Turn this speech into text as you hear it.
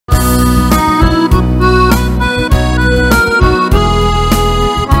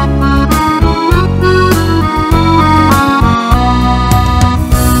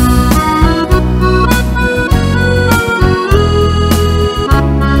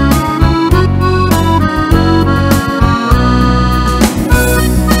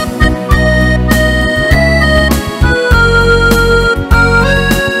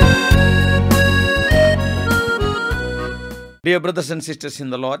Dear brothers and sisters in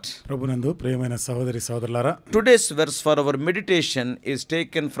the Lord, ప్రభునందు ప్రియమైన సహోదరి సహోదరులారా, today's verse for our meditation is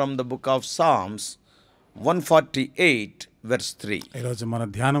taken from the book of Psalms 148 verse 3. ఈరోజు మన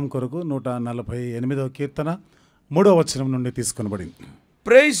ధ్యానం కొరకు 148వ కీర్తన 3వ వచనం నుండి తీసుకొనబడింది.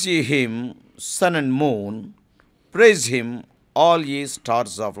 Praise ye him, sun and moon, praise him, all ye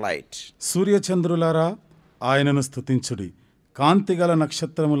stars of light. సూర్యచంద్రులారా ఆయనను స్తుతించుడి, కాంతిగల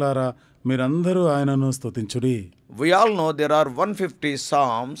నక్షత్రములారా మీరందరూ ఆయనను స్తుతించుడి. We all know there are 150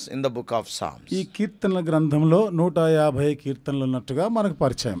 psalms in the book of Psalms. ఈ కీర్తనల గ్రంథంలో 150 కీర్తనలు ఉన్నట్టుగా మనకు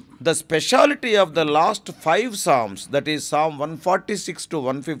పరిచయం. The speciality of the last 5 psalms, that is Psalm 146 to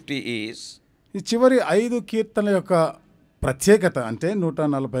 150 is, ఈ చివరి 5 కీర్తనల యొక్క ప్రత్యేకత అంటే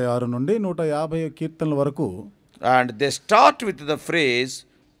 146 నుండి 150 కీర్తనల వరకు, and they start with the phrase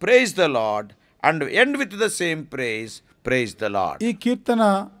praise the Lord and end with the same praise the Lord. ఈ కీర్తన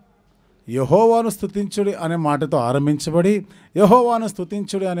యెహోవాను స్తుతించుడి అనే మాటతో ఆరంభించబడి యెహోవాను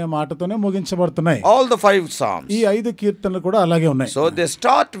స్తుతించుడి అనే మాటతోనే ముగించబడుతున్నాయి. All the 5 psalms. ఈ 5 కీర్తనలు కూడా అలాగే ఉన్నాయి. So they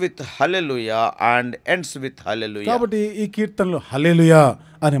start with hallelujah and ends with hallelujah. కాబట్టి ఈ కీర్తనలు హల్లెలూయా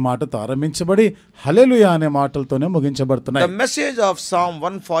అనే మాటతో ఆరంభించబడి హల్లెలూయా అనే మాటలతోనే ముగించబడుతున్నాయి. The message of Psalm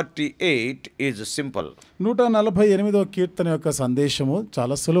 148 is simple. 148వ కీర్తన యొక్క సందేశము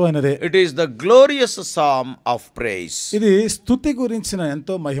చాలా సులువైనదే. It is the glorious psalm of praise. ఇది స్తుతి గురించిన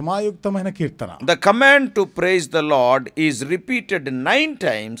ఎంతో మహిమాయుక్తమైన కీర్తన. The command to praise the Lord is repeated 9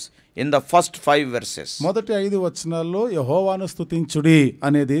 times in the first 5 verses. మొదటి 5 వచనాల్లో యెహోవాను స్తుతించుడి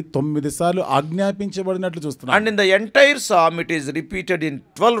అనేది 9 సార్లు ఆజ్ఞాపించబడినట్లు చూస్తున్నాం. And in the entire psalm it is repeated in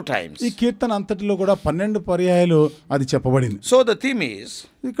 12 times. ఈ కీర్తన అంతటిలో కూడా 12 పర్యాయాలు అది చెప్పబడింది. So the theme is,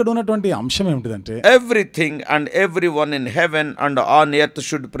 ఇక్కడ ఉన్నటువంటి అంశం ఏమిటిదంటే, everything and everyone in heaven and on earth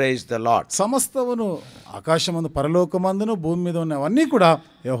should praise the Lord. సమస్తమును ఆకాశమందు పరలోకమందును భూమి మీద ఉన్నవన్నీ కూడా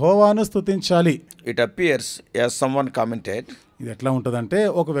యెహోవాను స్తుతించాలి. It appears, as someone commented, ఇది ఎట్లా ఉంటదంటే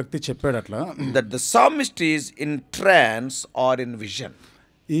ఒక వ్యక్తి చెప్పాడు అట్లా, that the psalmist is in trance or in vision.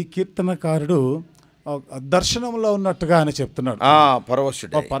 ఈ కీర్తనకారుడు దర్శనంలో ఉన్నట్టుగా అని చెప్తున్నాడు.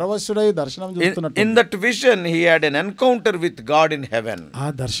 పరవశుడై దర్శనం చూస్తున్నట్టు. In that vision he had an encounter with God in heaven. ఆ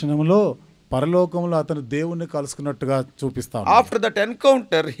దర్శనంలో పరలోకంలో అతను దేవుణ్ణి కలుసుకున్నట్టుగా చూపిస్తాడు. After that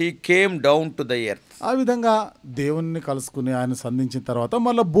encounter he came down to the earth. ఆ విధంగా దేవుణ్ణి కలుసుకుని ఆయన సంధించిన తర్వాత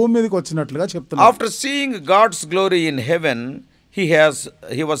మళ్ళీ భూమి మీదకి వచ్చినట్లుగా చెప్తున్నాడు. After seeing God's glory in heaven,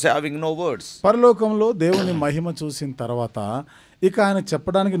 he was having no words. పరలోకంలో దేవుని మహిమ చూసిన తర్వాత ఇక ఆయన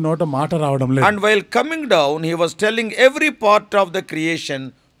చెప్పడానికి నోట మాట రావడం లేదు. And while coming down he was telling every part of the creation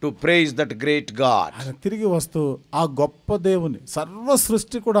to praise that great God. ఆయన తిరిగి వస్తూ ఆ గొప్ప దేవుని సర్వ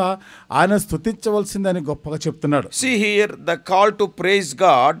సృష్టి కూడా ఆయన స్తుతించవలసిందని గొప్పగా చెప్తున్నాడు. See here, the call to praise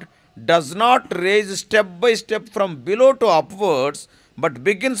God does not raise step by step from below to upwards, but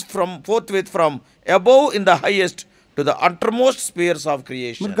begins forthwith from above in the highest to the uttermost spheres of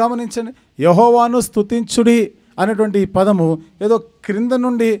creation. మీరు గమనించండి, యెహోవాను స్తుతించుడి అనేటువంటి ఈ పదము ఏదో క్రింద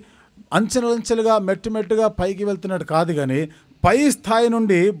నుండి అంచెలంచెలుగా మెట్టుగా పైకి వెళ్తున్నట్టు కాదు, కానీ పై స్థాయి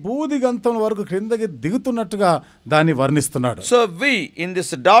నుండి బూదిగంతం వరకు క్రిందకి దిగుతున్నట్టుగా దాన్ని వర్ణిస్తున్నాడు. So we in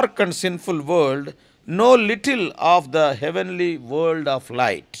this dark and sinful world know little of the heavenly world of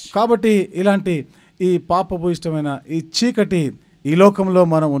light. కాబట్టి ఇలాంటి ఈ పాపభూయిష్టమైన ఈ చీకటి ఈ లోకంలో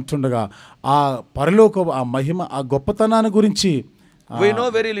మనం ఉంటుండగా ఆ పరలోక ఆ మహిమ ఆ గొప్పతనాన్ని గురించి we know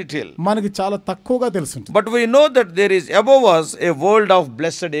very little. మనకి చాలా తక్కువగా తెలుసుంటుంది. But we know that there is above us a world of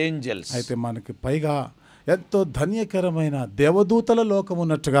blessed angels. అయితే మనకి పైగా ఎంతో ధన్యకరమైన దేవదూతల లోకం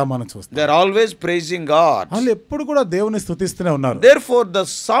ఉన్నట్టుగా మనం చూస్తాం. They are always praising God. వాళ్ళు ఎప్పుడు కూడా దేవుని స్తుతిస్తూనే ఉన్నారు. Therefore the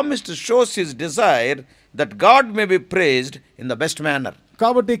psalmist shows his desire that God may be praised in the best manner.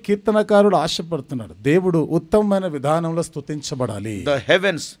 కాబట్టి కీర్తనకారుడు ఆశపడుతున్నాడు దేవుడు ఉత్తమమైన విధానంలో స్తుతించబడాలి. The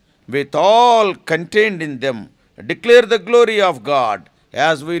heavens with all contained in them declare the glory of God,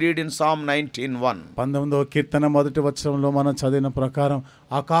 as we read in Psalm 19:1. 19వ కీర్తన మొదటి వచనంలో మనం చదివిన ప్రకారం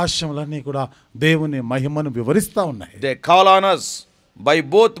ఆకాశములన్నీ కూడా దేవుని మహిమను వివరిస్తా ఉన్నాయి. They call on us by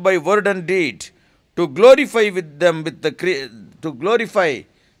word and deed to glorify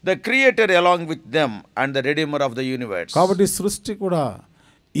the creator along with them and the redeemer of the universe. కాబట్టి సృష్టి కూడా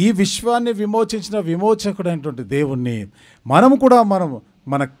ఈ విశ్వాన్ని విమోచించిన విమోచకుడైనటువంటి దేవుణ్ణి మనము కూడా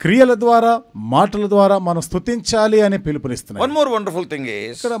మన క్రియల ద్వారా మాటల ద్వారా మనం స్తుతించాలి అని పిలుపునిస్తున్నాం. One more wonderful thing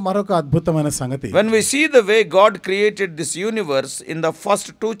is, ఇక్కడ మరొక అద్భుతమైన సంగతి, when we see the way God created this universe in the first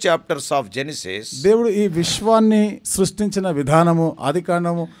 2 chapters of Genesis, దేవుడు ఈ విశ్వాన్ని సృష్టించిన విధానము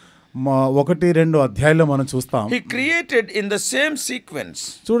ఆదికాండము 1-2 అధ్యాయాల్లో మనం చూస్తాం. he created in the same sequence.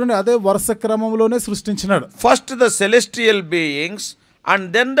 చూడండి, అదే వరుస క్రమంలోనే సృష్టించినాడు. First the celestial beings and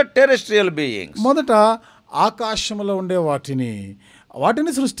then the terrestrial beings. మొదట ఆకాశములో ఉండే వాటిని,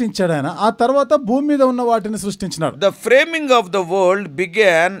 వాటిని సృష్టించాడు ఆయన. ఆ తర్వాత భూమి మీద ఉన్న వాటిని సృష్టించినాడు. The framing of the world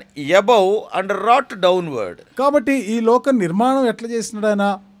began above and wrought downward. కాబట్టి ఈ లోక నిర్మాణం ఎట్లా చేసినాడు ఆయన?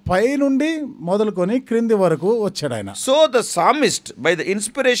 పై నుండి మొదలుకొని క్రింది వరకు వచ్చాడు ఆయన. So the psalmist, by the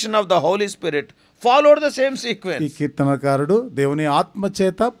inspiration of the Holy Spirit, followed the same ఈ sequence. కీర్తనకారుడు దేవుని ఆత్మ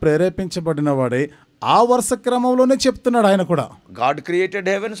చేత ప్రేరేపించబడిన వాడే ఆ వరుస క్రమంలోనే చెప్తున్నాడు ఆయన కూడా. God created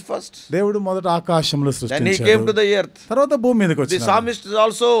heavens first. దేవుడు మొదట ఆకాశంలో Then he came to సృష్టించాడు, the earth. తర్వాత భూమి మీదకి The వచ్చాడు. psalmist is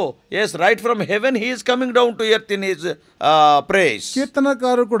also, yes, right from heaven he is coming down to earth in his praise.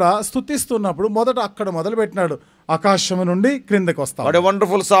 కీర్తనకారుడు కూడా స్తుతిస్తున్నప్పుడు మొదట అక్కడ మొదలు పెట్టినాడు, ఆకాశం నుండి క్రిందకి What వస్తాడు. a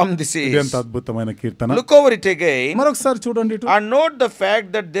wonderful psalm this ఇది is. ఎంత అద్భుతమైన కీర్తన. Look over it again మరొకసారి చూడండి ఇటు. and note the fact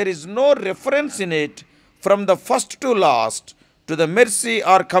that there is no reference in it from the first to last to the mercy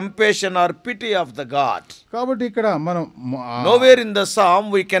or compassion or pity of the God. కాబట్టి ఇక్కడ మనం Nowhere in the psalm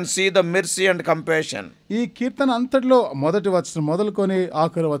we can see the mercy and compassion. ఈ కీర్తన అంతటిలో మొదటి వచనం మొదలుకొని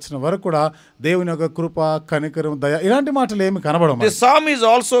ఆఖరి వచనం వరకు కూడా దేవుని యొక్క కృప, కనికరం, దయ ఇలాంటి మాటలు ఏమి కనబడవు. The psalm is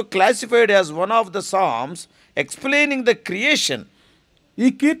also classified as one of the psalms explaining the creation. ఈ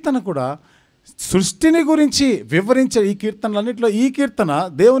కీర్తన కూడా సృష్టిని గురించి వివరించే ఈ కీర్తనలన్నింటిలో ఈ కీర్తన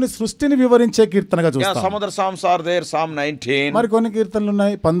దేవుని సృష్టిని వివరించే కీర్తనగా Yeah, చూస్తాం. some other psalms are there. Psalm 19, మరి కొన్ని కీర్తనలు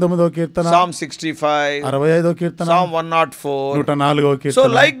ఉన్నాయి. 19వ కీర్తన, Psalm 65, 65వ Keerthana, Psalm 104. 104వ So Keerthana.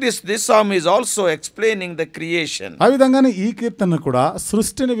 like this psalm is also explaining the creation. ఆ విధంగానే ఈ కీర్తన కూడా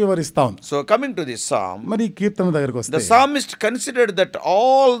సృష్టిని వివరిస్తా ఉంది. So coming to this psalm, మరి ఈ కీర్తన దగ్గరకు the వస్తే psalmist considered that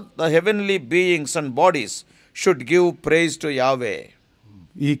all the heavenly beings and bodies should give praise to Yahweh.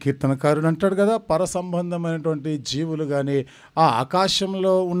 ఈ కీర్తనకారుడు అంటాడు కదా, పర సంబంధమైనటువంటి జీవులు కానీ ఆ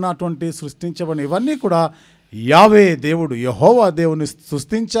ఆకాశంలో ఉన్నటువంటి సృష్టించబడిన ఇవన్నీ కూడా యావే దేవుడు, యెహోవా దేవుని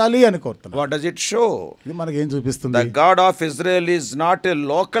సృష్టించాలి అని కోరుతున్నాడు. What does it show? ఇది మనకేం చూపిస్తుంది? The God of Israel is not a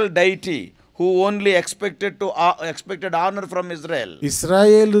local deity who only expected honor from Israel.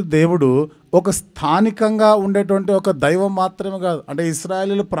 ఇశ్రాయేలు దేవుడు ఒక స్థానికంగా ఉండేటువంటి ఒక దైవం మాత్రమే కాదు, అంటే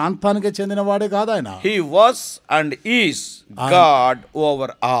ఇశ్రాయేలు ప్రాంతానికి చెందిన వాడే కాదు ఆయన. He was and is God over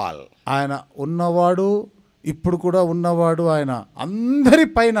all. ఆయన ఉన్నవాడు, ఇప్పుడు కూడా ఉన్నవాడు, ఆయన అందరి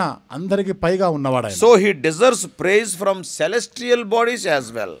పైన అందరికి పైగా ఉన్నవాడు ఆయన. So he deserves praise from celestial bodies as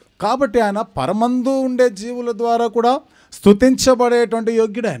well. కాబట్టి ఆయన పరమందు ఉండే జీవుల ద్వారా కూడా స్తుతించబడేటువంటి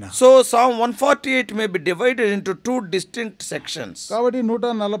యోగ్యుడు ఆయన. So Psalm 148 may be divided into two distinct sections. కాబట్టి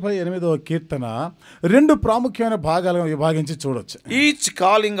 148వ కీర్తన రెండు ప్రాముఖ్యమైన భాగాలుగా విభాగించి చూడొచ్చు. Each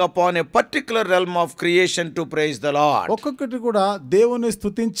calling upon a particular realm of creation to praise the Lord. ఒక్కొక్కటి కూడా దేవుని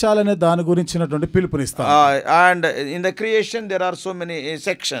స్తుతించాలనే దాని గురించినటువంటి పిలుపునిస్తాడు. And in the creation there are so many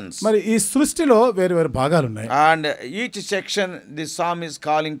sections. మరి ఈ సృష్టిలో వేరు వేరు భాగాలు ఉన్నాయి. And each section this psalm is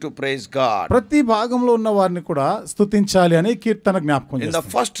calling to praise God. ప్రతి భాగంలో ఉన్న వారిని కూడా స్తుతించాలి అని కీర్తన జ్ఞాపకం In the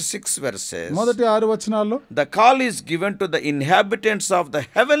చేస్తుంది. first 6 verses, మొదటి 6 వచనాల్లో the call is given to the inhabitants of the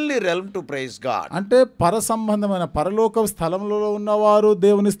heavenly realm to praise God. అంటే పర సంబంధమైన పరలోక స్థలంలో ఉన్నవారు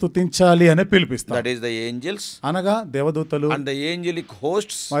దేవుని స్తుతించాలి అని పిలిపిస్తారు. That is the angels అనగా దేవదూతలు and the angelic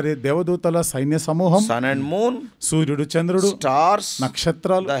hosts, మరి దేవదూతల సైన్య సమూహం, sun and moon, సూర్యుడు, చంద్రుడు, stars,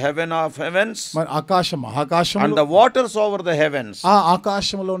 నక్షత్రాలు, the heaven of heavens, మరి ఆకాశం, మహాకాశం, and the waters over the heavens. ఆ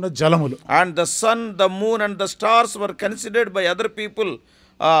ఆకాశంలో ఉన్న జలములు. And the sun, the moon and the stars were considered by other people.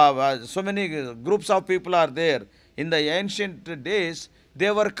 So many groups of people are there. In the ancient days,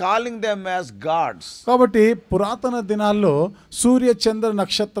 they were calling them as gods. కాబట్టి పురాతన దినాల్లో సూర్య చంద్ర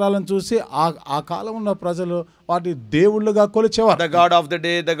నక్షత్రాలను చూసి ఆ కాలం ఉన్న ప్రజలు వాటి దేవుళ్ళుగా కొలిచేవారు. The god of the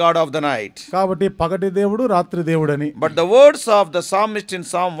day, the god of the night. కాబట్టి పగటి దేవుడు, రాత్రి దేవుడని. But the words of the psalmist in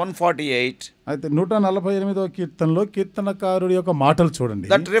Psalm 148 అయితే 148వ కీర్తనలో కీర్తనకారుడి యొక్క మాటలు చూడండి.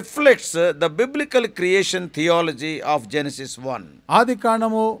 that reflects the biblical creation theology of Genesis 1. ఆది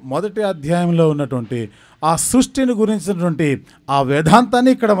కాండము మొదటి అధ్యాయంలో ఉన్నటువంటి ఆ సృష్టిని గురించినటువంటి ఆ వేదాంతాన్ని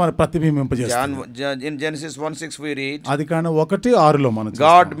ఇక్కడ మనం ప్రతిబింబింపజేస్తాం. In Genesis 1:6 we read, ఆది కాండం 1:6లో మనం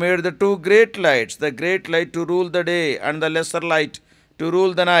God made the two great lights, the great light to rule the day and the lesser light to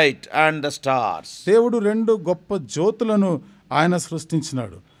rule the night and the stars. దేవుడు రెండు గొప్ప జ్యోతులను ఆయన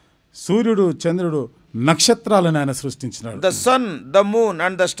సృష్టించినాడు. సూర్యుడు, చంద్రుడు, నక్షత్రాలను ఆయన సృష్టించినాడు. The sun, the moon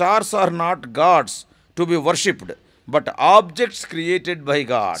and the stars are not gods to be worshipped, but objects created by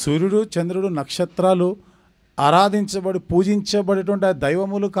God. సూర్యుడు, చంద్రుడు, నక్షత్రాలు ఆరాధించబడి పూజించబడేటువంటి ఆ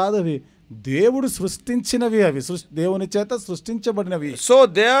దైవములు కాదు, అవి దేవుడు సృష్టించినవి, అవి దేవుని చేత సృష్టించబడినవి. So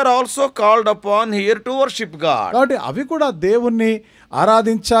they are also called upon here to worship God. కాబట్టి అవి కూడా దేవుణ్ణి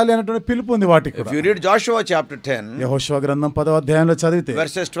ఆరాధించాలి అనేటువంటి పిలుపు ఉంది వాటికి కూడా. If you read Joshua chapter 10, యెహోషువ గ్రంథం 10వ అధ్యాయంలో చదివితే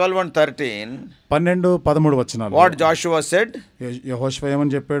verses 12 and 13, 12, 13 వచనాలు what Joshua said, యెహోషువ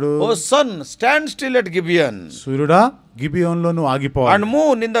ఏమని చెప్పాడు? "O sun, stand still at Gibeon." సూర్యుడా గిబియోన్లోను ఆగిపోవాలి. and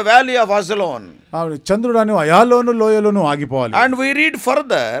moon in the valley of Azalon. చంద్రుడు అని అయాలోను లోయలోను ఆగిపోవాలి. And we read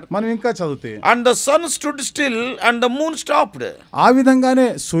further, మనం ఇంకా చదివితే, and the sun stood still and the moon stopped, ఆ విధంగానే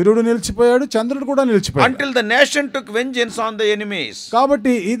సూర్యుడు నిలిచిపోయాడు, చంద్రుడు కూడా నిలిచిపోయాడు, until the nation took vengeance on the enemies.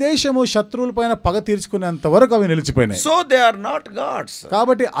 కాబట్టి ఈ దేశము శత్రువుల పైన పగ తీర్చుకునేంత వరకు అవి నిలిచిపోయినాయి. So they are not gods.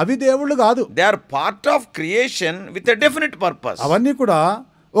 కాబట్టి అవి దేవుళ్ళు కాదు. They are part of creation with a definite purpose. అవన్నీ కూడా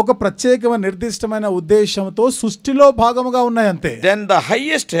ఒక ప్రత్యేకమైన నిర్దిష్టమైన ఉద్దేశంతో సృష్టిలో భాగముగా ఉన్నాయి అంతే. Then the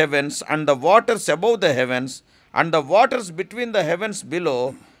highest heavens and the waters above the heavens and the waters between the heavens below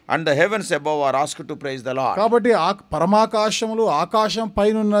and the heavens above are asked to praise the Lord. కాబట్టి పరమాకాశములు, ఆకాశం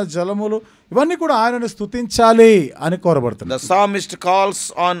పైనున్న జలములు ఇవన్నీ కూడా ఆయనను స్తుతించాలి అని కోరబడుతుంది. The psalmist calls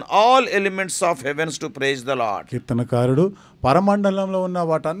on all elements of heavens to praise the Lord. కీర్తనకారుడు పరమండలంలో ఉన్న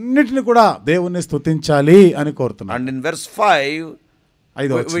వాటన్నిటిని కూడా దేవుణ్ణి స్తుతించాలి అని కోరుతున్నాడు. And in verse 5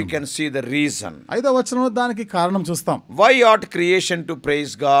 we can see the reason. 5వ వచనంలో దానికి కారణం చూస్తాం. Why ought creation to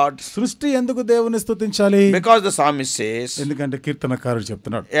praise God? సృష్టి ఎందుకు దేవుని స్తుతించాలి? Because the psalmist says, ఎందుకంటే కీర్తనకారుడు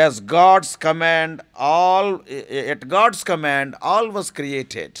చెప్తున్నాడు, at God's command all was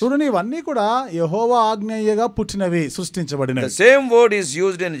created. చూడండి, ఇవన్నీ కూడా యెహోవా ఆజ్ఞయ్యగా పుట్టినవి, సృష్టించబడినవి. The same word is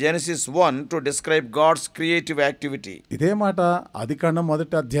used in Genesis 1 to describe God's creative activity. ఇదే మాట ఆదికాండం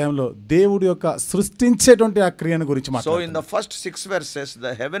 1వ అధ్యాయంలో దేవుడి యొక్క సృష్టించేటువంటి ఆ క్రియను గురించి మాట్లాడుతుంది. So in the first 6 verses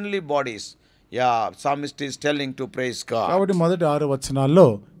the heavenly bodies, psalmist is telling to praise God. కాబట్టి మొదటి 6 వచనాల్లో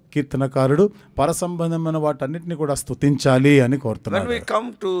కీర్తనకారుడు పరసంబంధమైన వాటన్నిటిని కూడా స్తుతించాలి అని కోరుతున్నాడు. When we come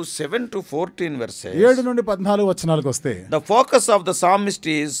to 7 to 14 verses, 7 నుండి 14 వచనాలకు వస్తే, the focus of the psalmist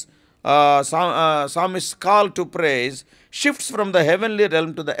is psalmist's call to praise shifts from the heavenly realm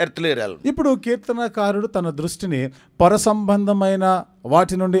to the earthly realm. ఇప్పుడు కీర్తనకారుడు తన దృష్టిని పరసంబంధమైన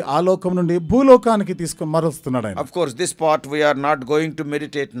వాటి నుండి, ఆలోకం నుండి భూలోకానికి తీసుకొని మరలుస్తున్నాడు ఆయన. Of course this part we are not going to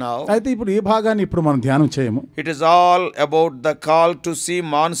meditate now. అయితే ఇప్పుడు ఈ భాగాన్ని ఇప్పుడు మనం ధ్యానం చేయము. It is all about the call to see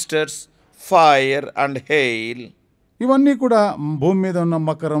monsters, fire and hail. ఇవన్నీ కూడా భూమి మీద ఉన్న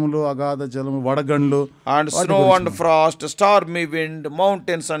మకరములు, అగాధ జలము, వడగండ్లు, and snow and frost, stormy wind,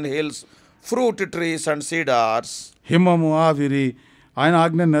 mountains and hills, fruit trees and cedars. హిమము, ఆవిరి, ఆయన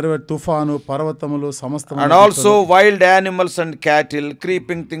ఆజ్ఞ నెరవేరు, తుఫాను, పర్వతములు, సమస్త, and also wild animals and cattle,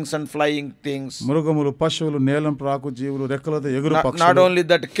 creeping things and flying things. మృగములు, పశువులు, నేలం ప్రాకు జీవులు, రెక్కలతో ఎగురు పక్షులు. Not only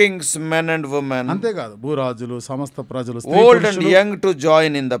that, kings, men and women. అంతేకాదు, భూరాజులు, సమస్త ప్రజలు, old and young to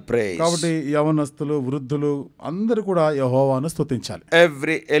join in the praise. కాబట్టి యవనస్తులు, వృద్ధులు అందరూ కూడా యెహోవాను స్తుతించాలి.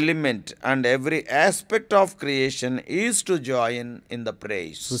 Every element and every aspect of creation is to join in the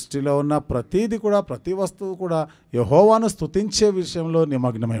praise. సృష్టిలో ఉన్న ప్రతిది కూడా, ప్రతి వస్తువు కూడా యెహోవాను స్తుతించే విషయంలో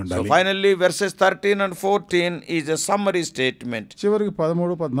నిమగ్నమై ఉండాలి. So finally verses 13 and 14 is a summary statement. చివరికి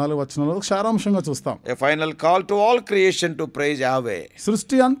 13, 14 వచనాలలో సారాంశంగా చూస్తాం. A final call to all creation to praise Yahweh.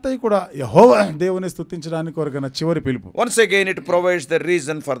 సృష్టి అంతా కూడా యెహోవా దేవుని స్తుతించడానికి కొరకైన చివరి పిలుపు. Once again it provides the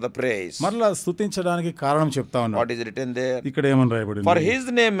reason for the praise. మరలా స్తుతించడానికి కారణం చెప్తా ఉన్నాడు. What is written there? ఇక్కడ ఏమని రాయబడింది? For his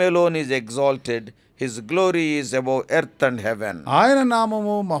name alone is exalted, his glory is above earth and heaven. ఆయన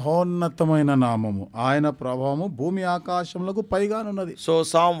నామము మహోన్నతమైన నామము, ఆయన ప్రభావము భూమి ఆకాశములకు పైగానున్నది. So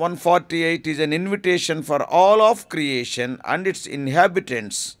Psalm 148 is an invitation for all of creation and its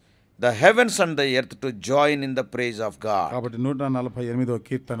inhabitants, the heavens and the earth, to join in the praise of God. కాబట్టి 148వ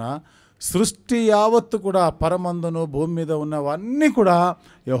కీర్తన సృష్టి యావత్తు కూడా, పరమందును భూమి మీద ఉన్నవన్నీ కూడా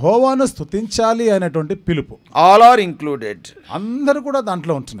యెహోవాను స్తుతించాలి అనేటువంటి పిలుపు. All are included. అందరూ కూడా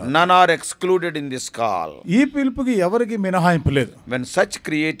దాంట్లో ఉంటున్నారు. None are excluded in this call. ఈ పిలుపుకి ఎవరికి మినహాయింపు లేదు. When such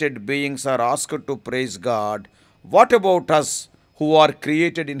created beings are asked to praise God, what about us who are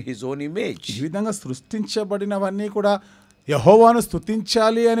created in his own image? ఈ విధంగా సృష్టించబడినవన్నీ కూడా యెహోవాను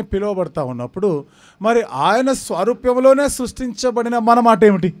స్తుతించాలి అని పిలువబడతా ఉన్నప్పుడు, మరి ఆయన స్వరూపంలోనే సృష్టించబడిన మన మాట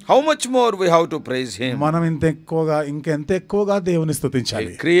ఏమిటి? How much more we have to praise him? మనం ఇంకెంత ఎక్కువగా దేవుని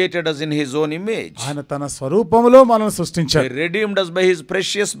స్తుతించాలి. He created us in his own image. ఆయన తన స్వరూపంలో మనల్ని సృష్టించాడు. He redeemed us by his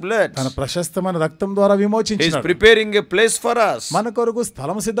precious blood. తన ప్రశస్తమైన రక్తం ద్వారా He is విమోచించాడు. preparing a place for us. మన కొరకు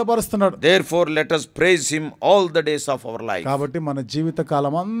స్థలం సిద్ధపరుస్తున్నాడు. Therefore let us praise him all the days of our life. కాబట్టి మన జీవిత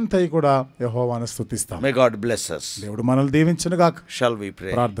కాలం అంతా కూడా యెహోవాను స్తుతిస్తాం. May God bless us. దేవుడు మనల్ని దీవించును గాక. Shall we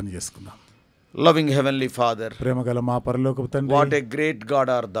pray? ప్రార్థన చేసుకుందాం. Loving heavenly Father, ప్రేమగల మా పరలోకపు తండ్రి, what a great God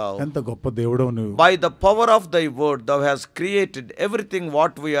art thou. ఎంత గొప్ప దేవుడవు నువ్వు. By the power of thy word thou hast created everything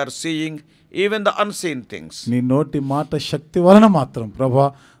what we are seeing, even the unseen things. నీ నోటి మాట శక్తి వలన మాత్రం ప్రభువా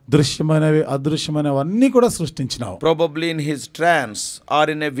దృశ్యమైనవి అదృశ్యమైనవన్నీ కూడా సృష్టించినావు. Probably in his trance or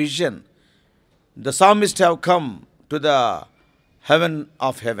in a vision, the psalmist have come to the heaven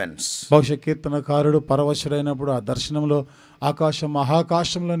of heavens. బహుశా కీర్తనకారుడు పరవశుడైనప్పుడు ఆ దర్శనంలో ఆకాశం,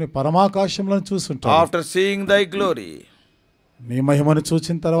 మహాకాశంలోని పరమాకాశంలో చూసుంటాడు. After seeing thy glory, నీ మహిమను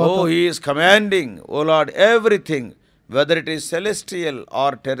చూచిన తర్వాత, oh, he is commanding, oh Lord, everything whether it is celestial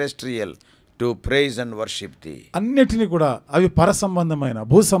or terrestrial, to praise and worship thee. అన్నిటినీ కూడా అవి పర సంబంధమైన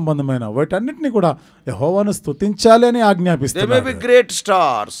భూ సంబంధమైన వాటన్నిటిని కూడా యెహోవాను స్తుతించాలి అని They may ఆజ్ఞాపిస్తున్నారు. be great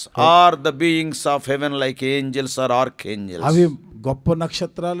stars or the beings of heaven like angels or archangels. అవి గొప్ప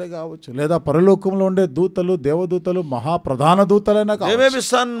నక్షత్రాలే కావచ్చు, లేదా పరలోకంలో ఉండే దూతలు, దేవదూతలు, మహాప్రధాన దూతలైనా They may కావచ్చు, be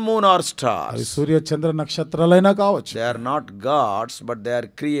sun, moon or అవి stars. సూర్య చంద్ర నక్షత్రాలైనా కావచ్చు. They are not gods, but they are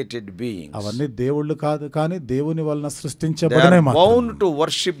created beings. అవన్నీ దేవుళ్ళు కాదు, కానీ దేవుని వలన They సృష్టించబడిన are bound to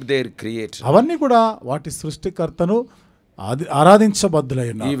worship their creator. అవన్నీ కూడా వాటి సృష్టికర్తను ఆరాధించబద్దులై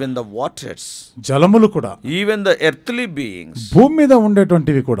ఉన్నారు. Even the waters, జలములు కూడా, even the earthly beings, భూమి మీద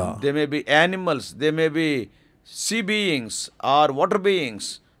ఉండేటువంటివి కూడా, they may be animals, they may be sea beings or water beings,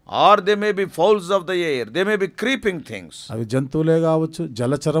 or they may be fowls of the air, they may be creeping things. అవి జంతువులే కావచ్చు,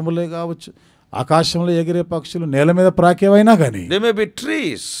 జలచరములే కావచ్చు, ఆకాశంలో ఎగిరే పక్షులు, నేల మీద ప్రాకేవైనా కానీ, They may be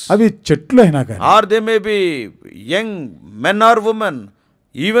trees, అవి చెట్లు అయినా కానీ, or they may be young men or women,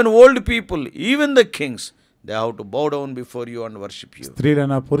 even old people, even the kings. They have to bow down before you and worship you.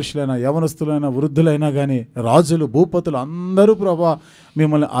 స్త్రీలైనా పురుషులైనా యవనస్తులైనా వృద్ధులైనా కానీ, రాజులు భూపతులు అందరూ ప్రభా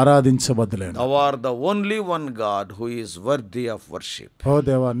మిమ్మల్ని ఆరాధించబద్దులైన. Thou art the only one God who is worthy of worship. ఓ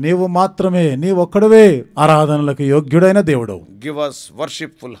దేవా, నీవు మాత్రమే, నీవొక్కడవే ఆరాధనలకు యోగ్యుడైన దేవుడు. Give us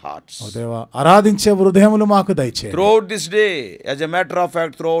worshipful hearts. ఓ దేవా, ఆరాధించే హృదయములు మాకు దయచేయి. Throughout this day, as a matter of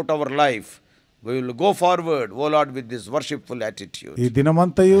fact, throughout our life, we will go forward, O Lord, with this worshipful attitude. ఈ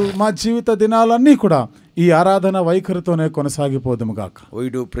దినమంతయు మా జీవిత దినాలన్నీ కూడా ఈ ఆరాధన వైఖరితోనే కొనసాగిపోదుము గాక. We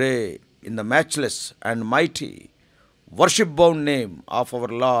do pray in the matchless and mighty worship bound name of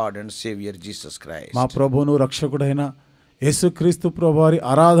our Lord and Savior Jesus Christ. మా ప్రభువును రక్షకుడైన యేసుక్రీస్తు ప్రభువారి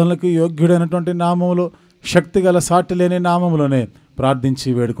ఆరాధనలకు యోగ్యుడైనటువంటి నామములో, శక్తిగల సాటి లేని నామములోనే ప్రార్థించి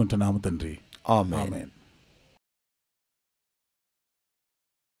వేడుకుంటున్నాము తండ్రి. Amen. Amen.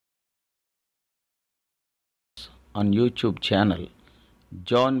 On YouTube channel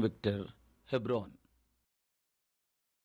John Victor Hebron.